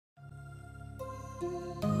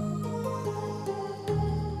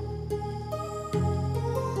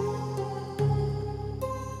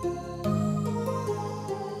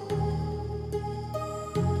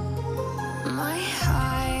My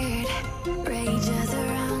heart rages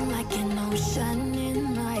around like an ocean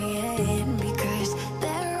in my head, because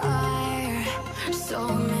there are so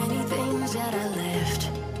many things that I left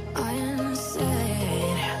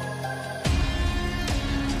unsaid.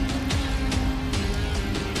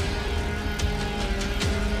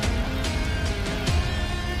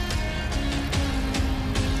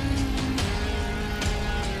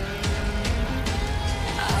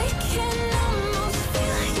 I can almost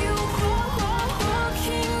feel you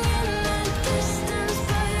walking in the distance,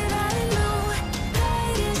 but I know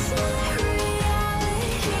that is not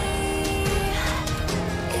reality.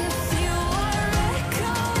 If you are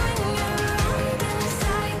echoing around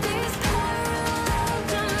inside these parallel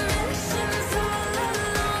dimensions all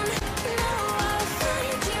alone, now I'll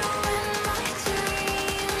find you in my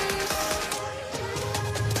dreams.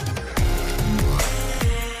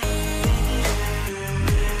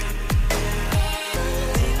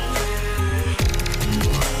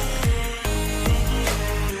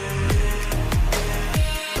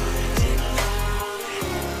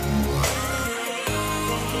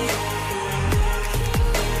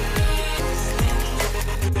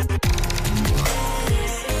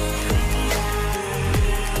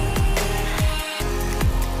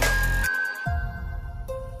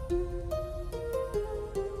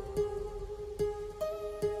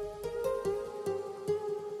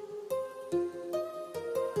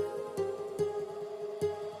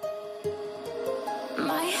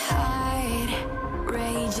 My heart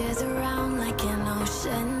rages around like an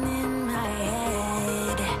ocean in my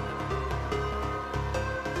head.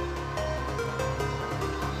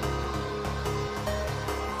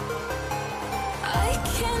 I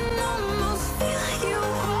can almost feel you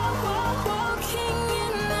walking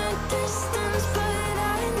in the distance, but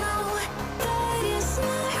I know that is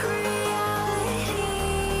not reality.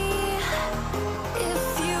 If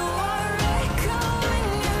you are echoing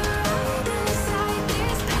around inside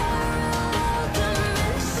these parallel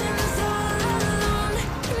dimensions all alone,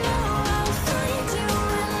 now I'll find you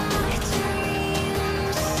in my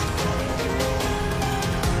dreams.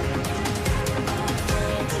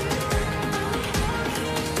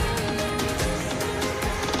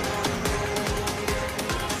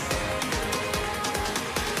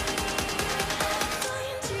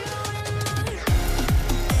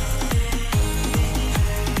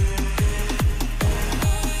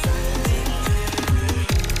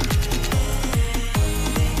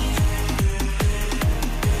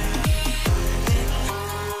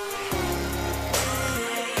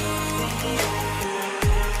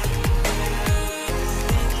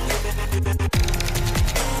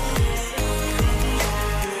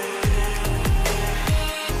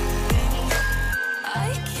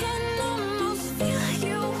 I can almost feel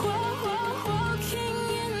you walking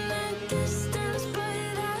in the distance,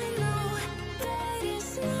 but I know that is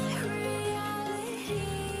not reality.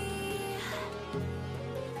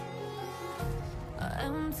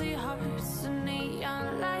 Empty hearts and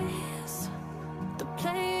neon lights, they're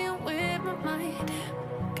playing with my mind.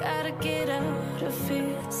 Gotta get out of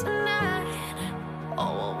here tonight. Oh,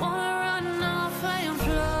 I wanna run off and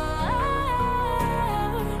fly,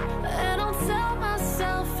 and I'll tell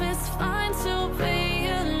myself it's fine to be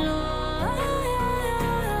alone,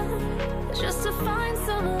 just to find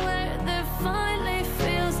somewhere that finally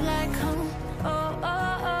feels like home. Oh,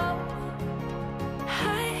 oh, oh.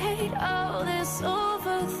 I hate all this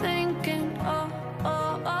overthinking. Oh,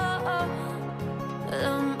 oh, oh, oh.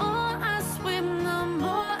 The more I swim, the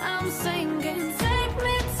more I'm sinking. Take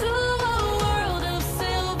me to a world of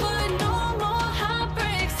silver, no more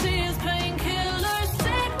heartbreaks, tears, painkillers.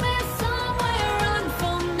 Take me somewhere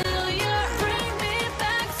unfamiliar, bring me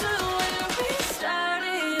back to where we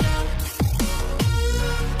started out.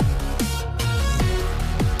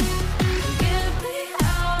 Get me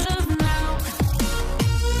out of now,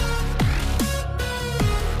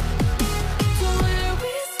 to where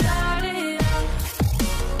we started out.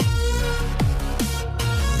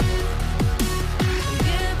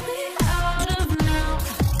 Get me out of now,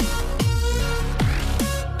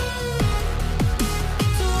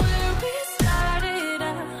 to where we started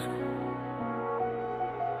out.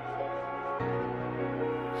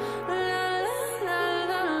 La la la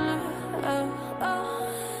la la, oh, oh.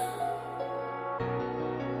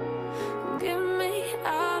 Get me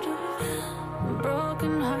out of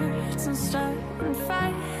broken hearts and starting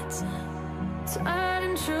fights,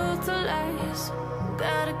 turning truth to lies.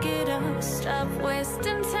 Gotta get up, stop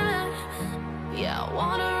wasting time. Yeah, I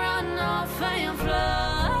wanna run run off and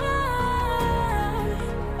fly.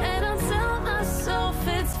 And I'll tell myself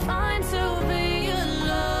it's fine to be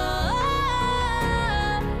alone,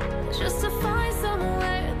 just to find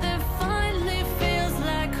somewhere that finally feels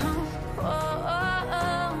like home. Oh, oh,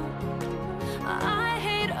 oh. I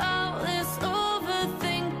hate all this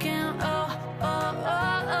overthinking. Oh, oh,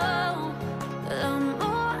 oh, oh. The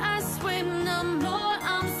more I swim, the more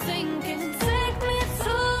I'm sinking. Take me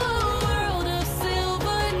to a world of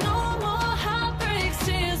silver. No more heartbreaks,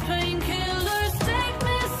 tears, painkillers. Take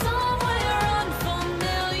me somewhere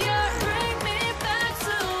unfamiliar. Bring me back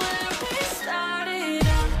to where we started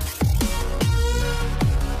out.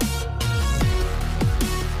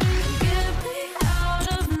 Get me out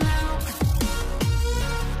of now.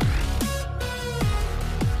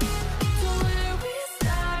 To where we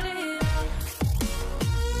started out.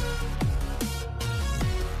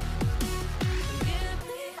 Get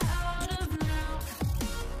me out of now.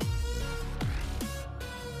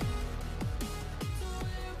 To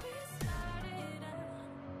where we started out.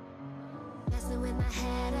 Messing with my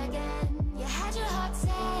head again. You had your heart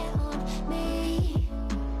set on me,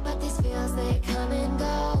 but these feels, they come and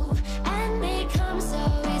go, and they come so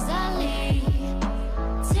easily.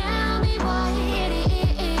 Tell me what it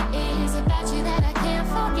is about you that I can't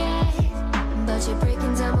forget, but you're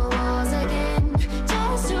breaking down my walls again,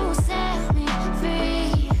 just to set me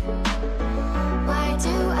free. Why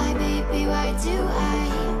do I, baby, why do I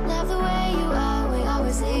love the way you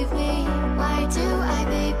always leave me? Why do I,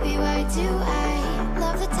 baby, why do I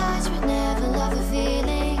love the touch but never love the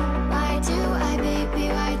feeling? Why do I, baby,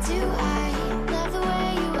 why do I love the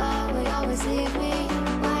way you always leave me?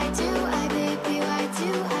 Why do I, baby, why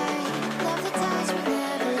do I love the touch but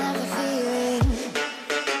never love the feeling?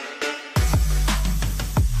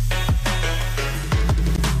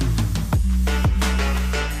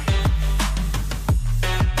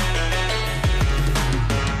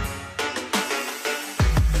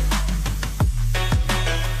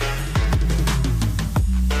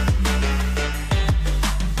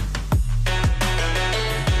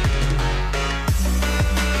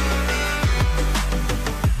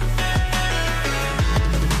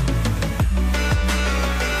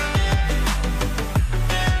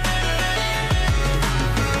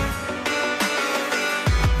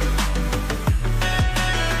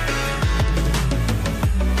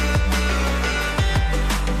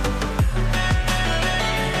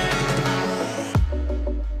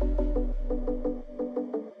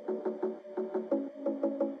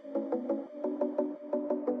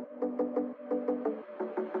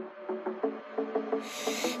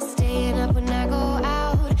 Staying up when I go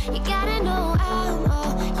out, you gotta know I'm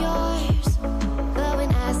all yours. But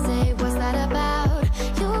when I say what's that about,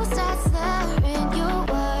 you start slurring your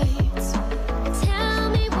words. Tell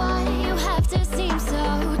me why you have to seem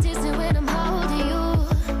so distant when I'm holding you.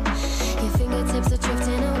 Your fingertips are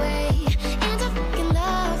drifting away, and I fucking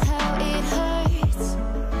love how it hurts.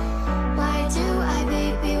 Why do I,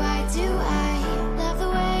 baby, why do I love the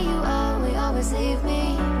way you always leave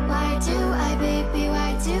me? Why do I, baby,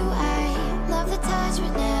 why do I love the touch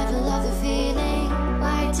but never love the feeling?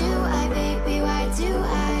 Why do I, baby, why do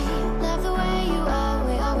I love the way you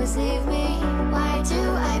always leave me? Why do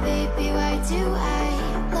I, baby, why do I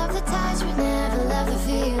love the touch but never love the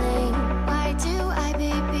feeling? Why do I,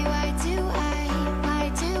 baby, why do I? Why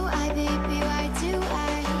do I, baby, why do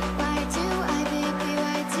I? Why do I, baby,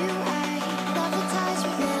 why do I love the touch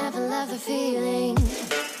but never love the feeling?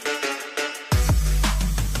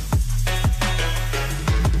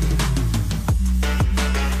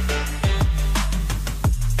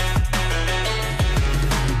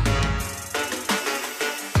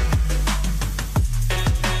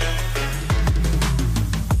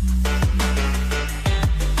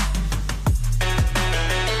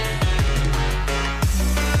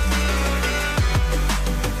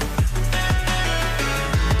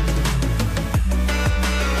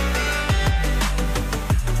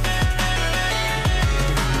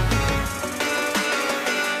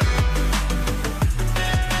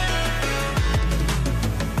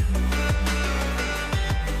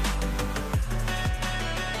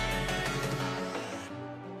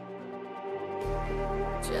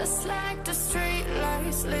 Just like the street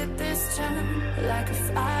lights lit this town, like a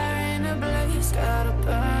fire in a blaze, gotta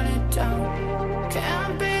burn it down.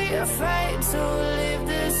 Can't be afraid to leave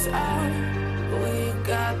this out. We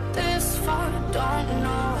got this far, don't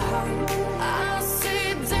know how. I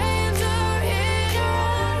see danger in your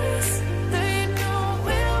eyes. They know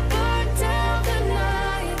we'll burn down the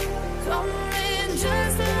night. Coming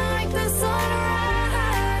just like the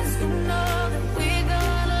sunrise. You know that we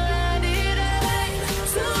gonna let it out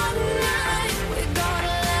tonight. We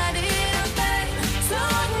gonna let it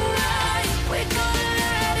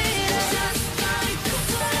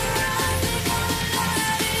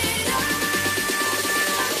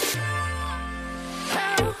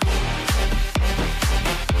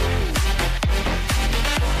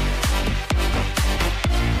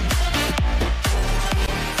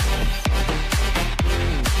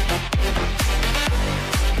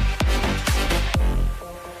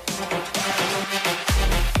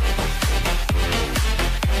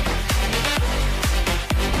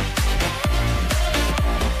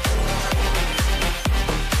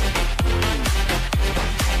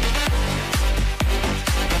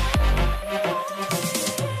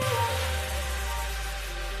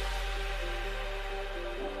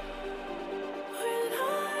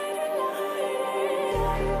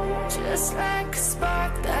Just like a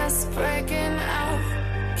spark that's breaking out.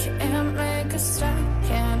 Can't make a stop,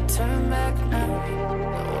 can't turn back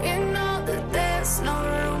now. We know that there's no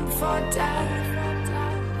room for doubt.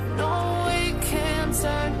 No, we can't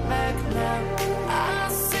turn back now. I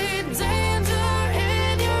see danger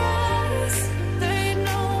in your eyes. They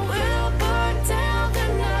know we'll burn down the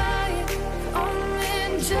night.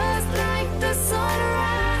 Coming just like the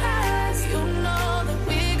sunrise. You know that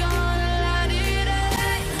we gonna light it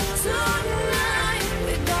up tonight.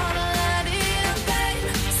 We gonna light it up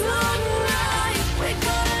tonight. We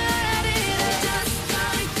gonna light it up just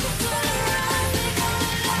like the sunrise. We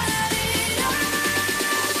gonna light it up now.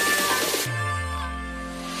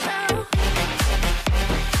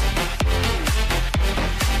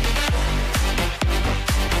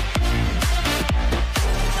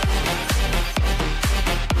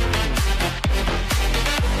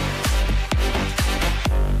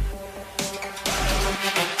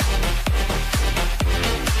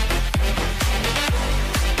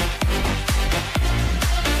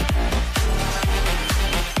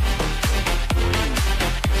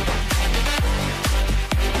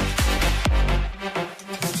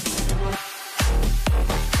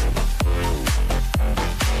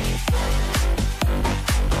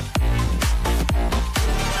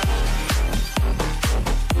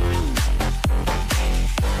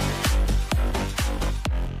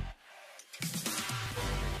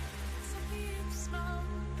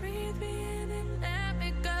 Breathe me in and let me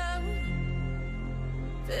go.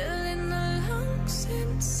 Feeling the lungs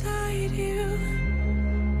inside you,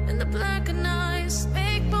 and the blackened eyes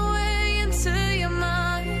make my way into your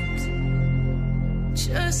mind.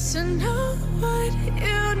 Just to know what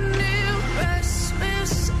you knew.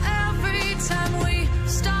 Restless every time we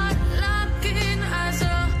start locking eyes.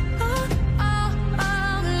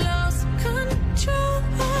 Lost control.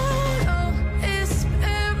 Oh, it's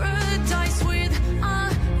paradise with a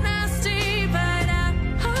nasty bite out.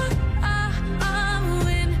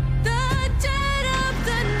 In the dead of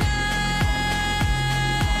the night.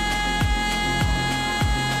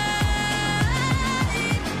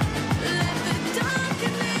 Let the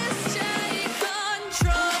darkness take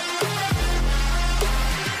control.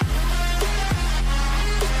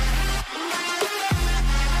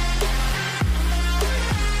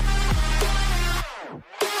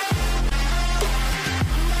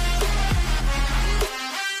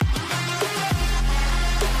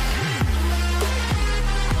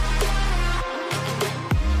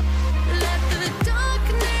 Let the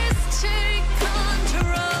darkness take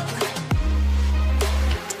control.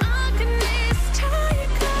 Darkness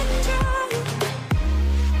take control.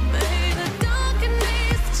 May the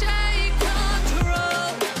darkness take control.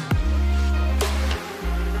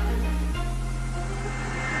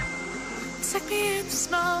 Take me in the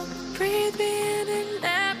smoke, breathe me in and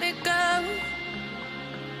let me go.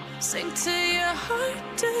 Sink to your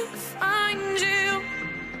heart to find you.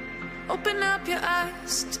 Open up your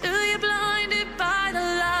eyes till you're blinded by the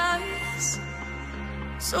lies,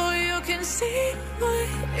 so you can see what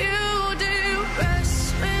you do.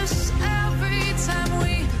 Restless every time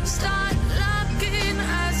we start locking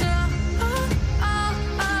eyes.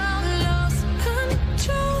 Lost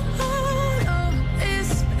control. Oh,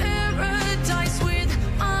 it's paradise with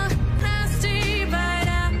a nasty bite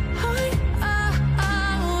out.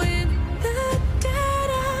 In the dead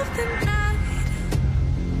of the night.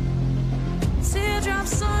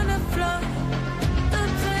 Teardrops on the floor. The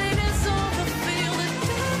pain is over. Feel the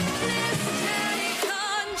darkness take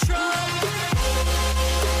control.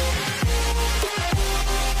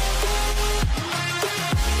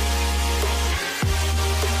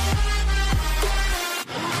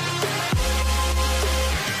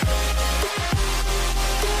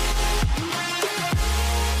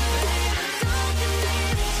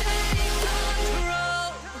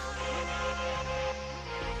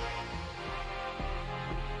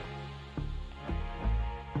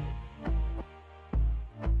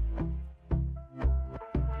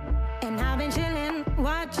 And I've been chillin',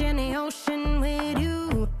 watching the ocean with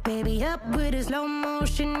you. Baby, up with a slow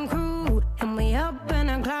motion crew. And we up in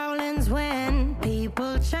our cloudlands when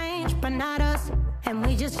people change, but not us. And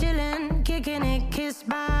we just chillin', kicking it, kissed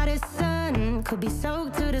by the sun. Could be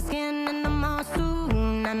soaked to the skin in the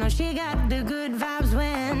monsoon. I know she got the good vibes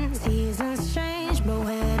when seasons change, but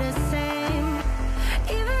we're the same.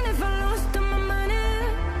 Even if I lost all my money,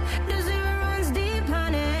 the zero runs deep,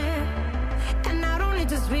 honey. And I don't need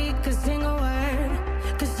to speak a single word,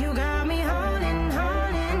 'cause you got me holding,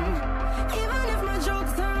 holding. Even if my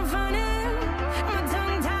jokes aren't funny, my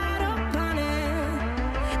tongue tied up on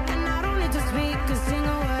it. And I don't need to speak a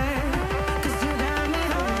single word, 'cause you got me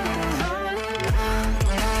holding, holding.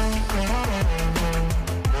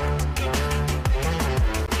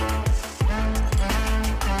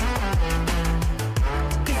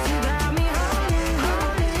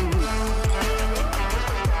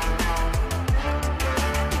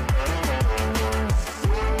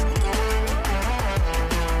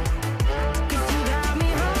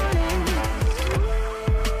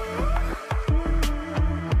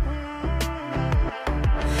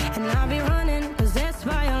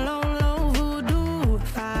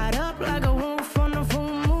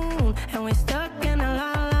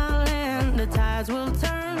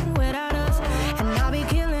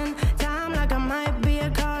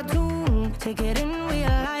 take it in real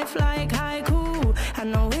life like haiku. I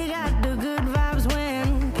know we got the good vibes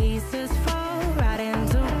when pieces fall right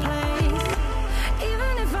into place.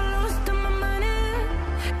 Even if I lost all my money,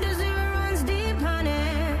 the zero runs deep,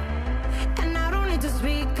 honey. And I don't need to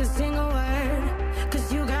speak a single word,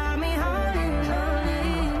 'cause you got me holding,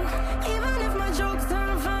 holding. Even if my jokes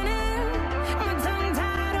aren't funny, my tongue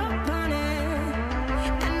tied up on it.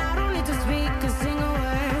 And I don't need to speak a single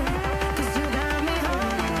word, 'cause you got me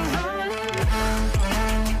holding, holding.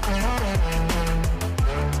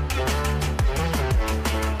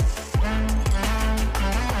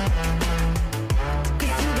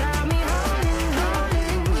 'Cause you got me holding,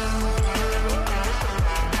 holding.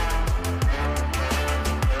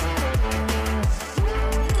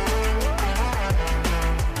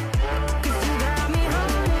 'Cause you got me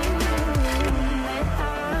holding.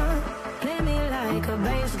 Play me like a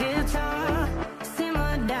bass guitar,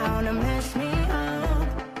 simmer down and mess me up,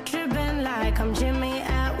 tripping like I'm Jimmy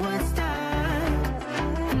at Woodstock.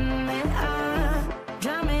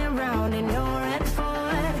 Drive me around in your red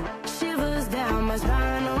Ford, shivers down my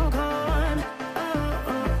spinal cord. Oh.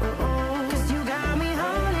 'Cause you got me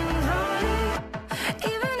holding, holding.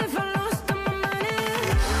 Even if I lost all my money,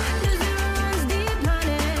 the zero runs deep,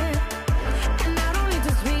 honey. And I don't need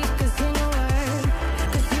to speak a single word,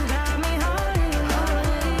 'cause you got me holding,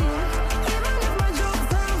 holding. Even if my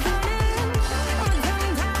jokes aren't funny, my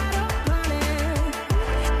tongue tied up on it.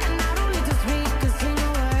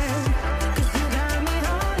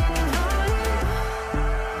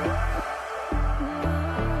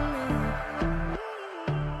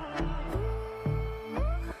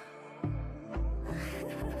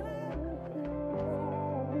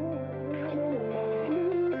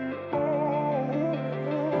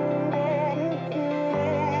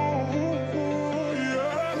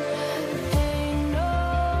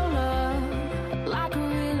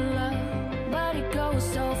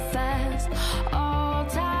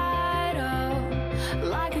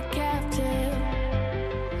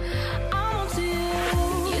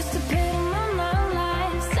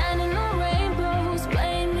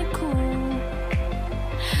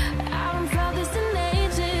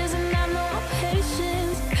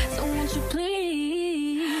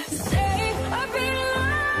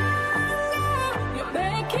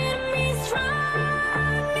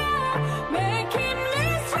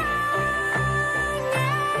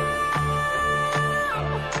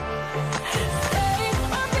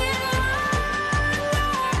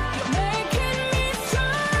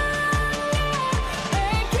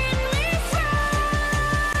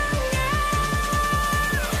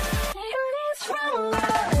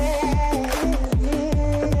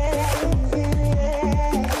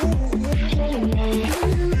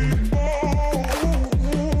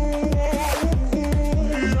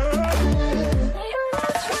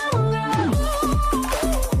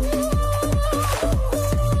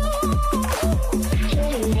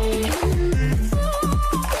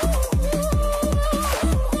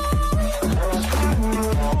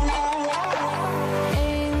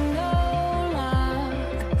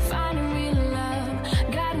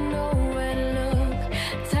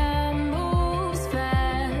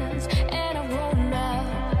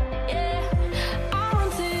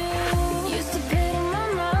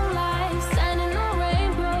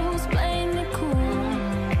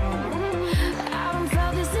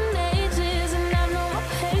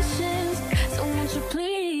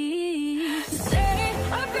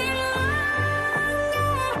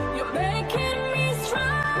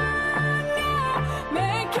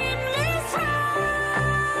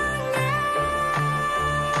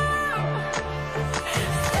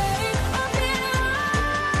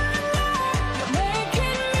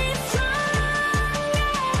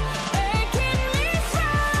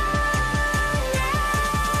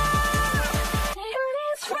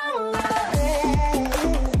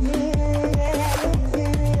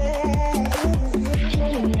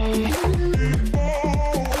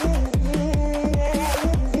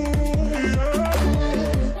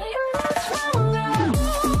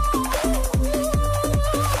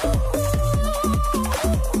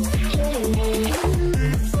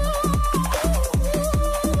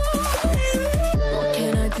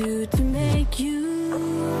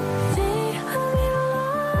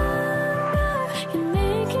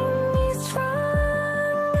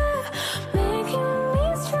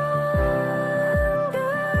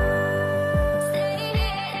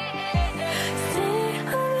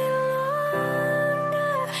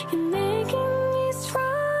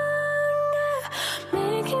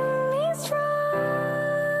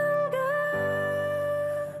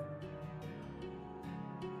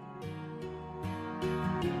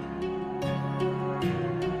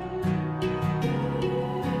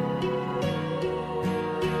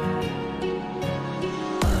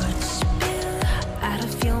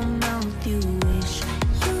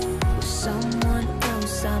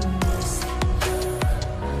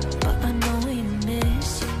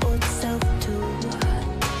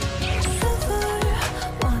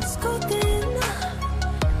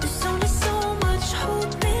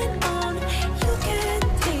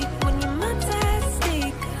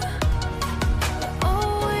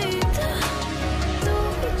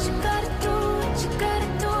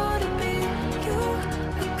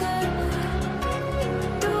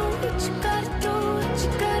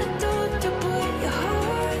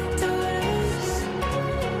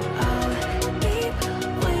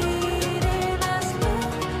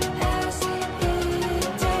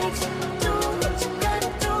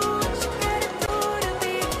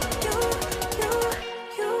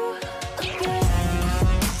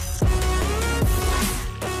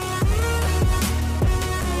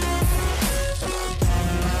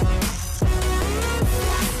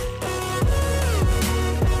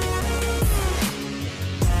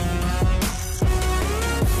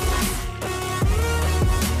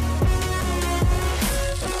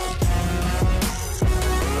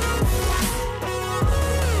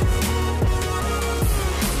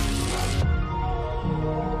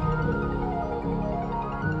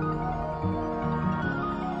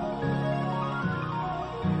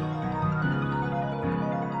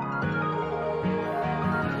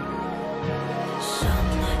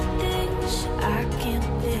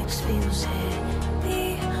 those feels hit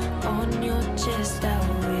me on your chest. I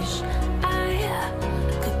wish I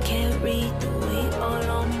could carry the weight all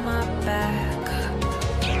on my back.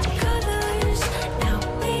 Colors now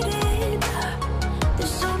faded.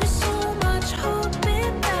 There's only so much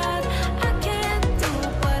holding back. I can't do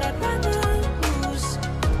what I'd rather lose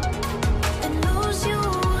than lose you.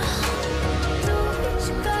 Do what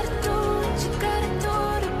you gotta do, what you gotta do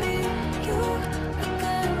to be you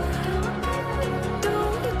again. Do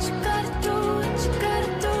what you gotta do, what you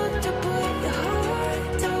gotta do to put your heart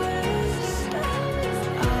to rest.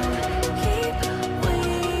 I'll keep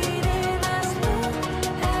waiting as long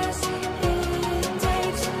as it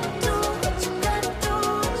takes. Do what you gotta do,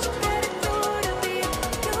 what you gotta do to be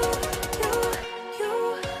you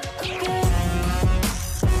again.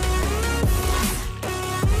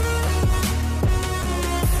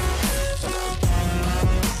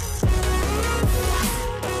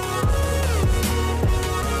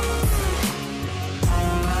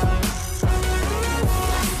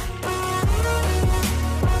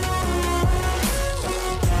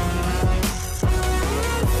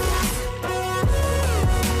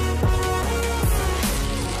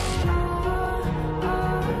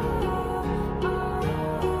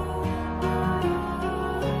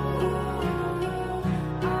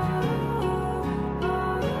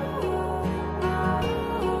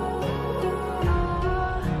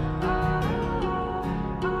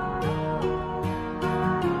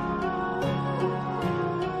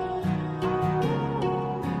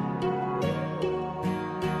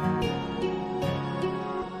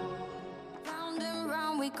 Round and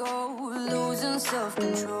round we go, losing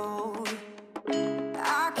self-control.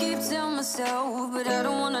 I keep telling myself, but I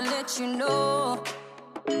don't wanna let you know.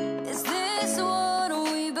 Is this what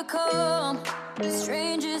we become?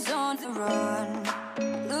 Strangers on the run,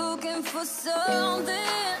 looking for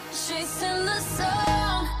something, chasing the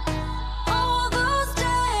sun. All those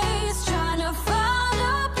days trying to find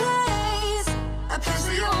a place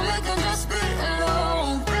where you only can just be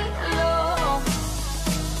alone, be alone.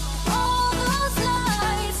 All those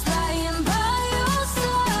nights lying by your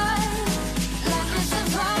side, like it's a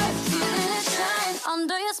vibe, feeling it shine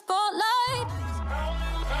under your spotlight.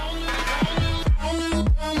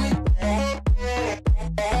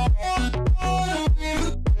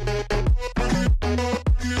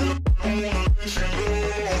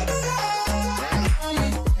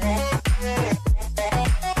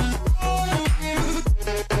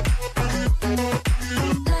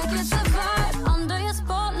 Like it's a vibe under your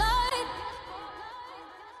spotlight.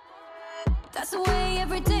 That's the way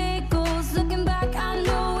every day goes. Looking back, I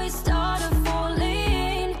know we started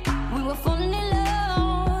falling. We were falling in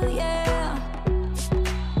love, yeah.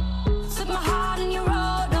 Took my heart and you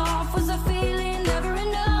rode off. Was I feeling never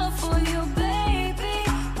enough for you, baby?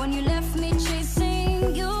 When you left me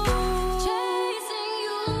chasing you, chasing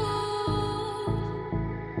you.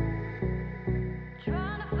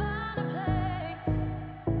 Trying to find a place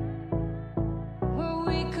where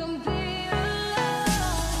we can be alone.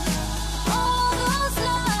 All those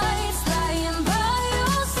nights lying by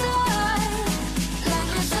your side,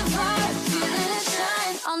 like it's a vibe, feeling it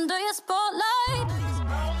shine under your spotlight.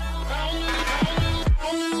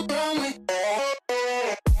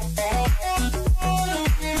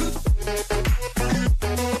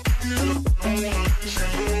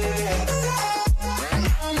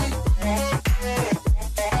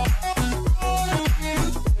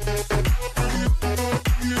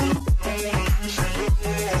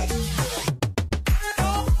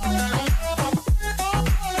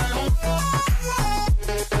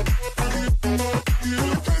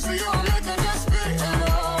 Place where you only can just be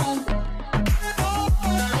alone.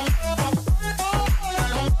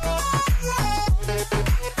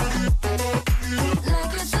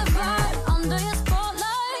 Like it's a vibe under your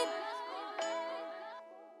spotlight.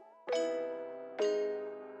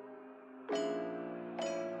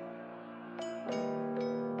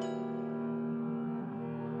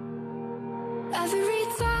 Every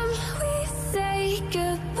time we say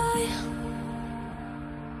goodbye,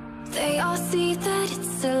 they all see that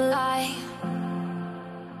it's a lie.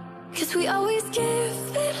 'Cause we always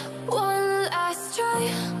give it one last try.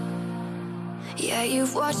 Yeah,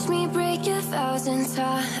 you've watched me break 1,000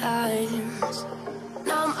 times.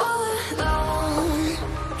 Now I'm all alone,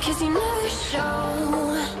 'cause you never show.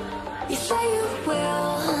 You say you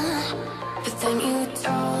will, but then you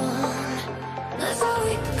don't. That's how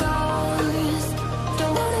it goes.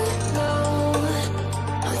 Don't wanna know.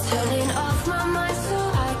 I'm turning off my mind so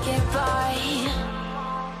I get by.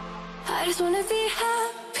 I just wanna be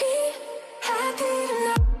happy, happy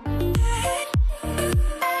now.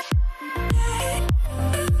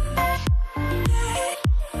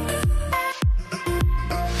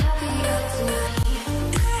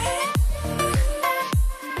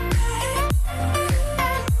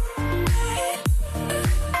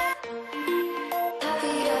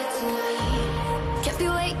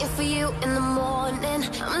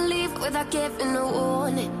 without giving a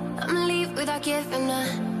warning. I'ma leave without giving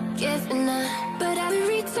a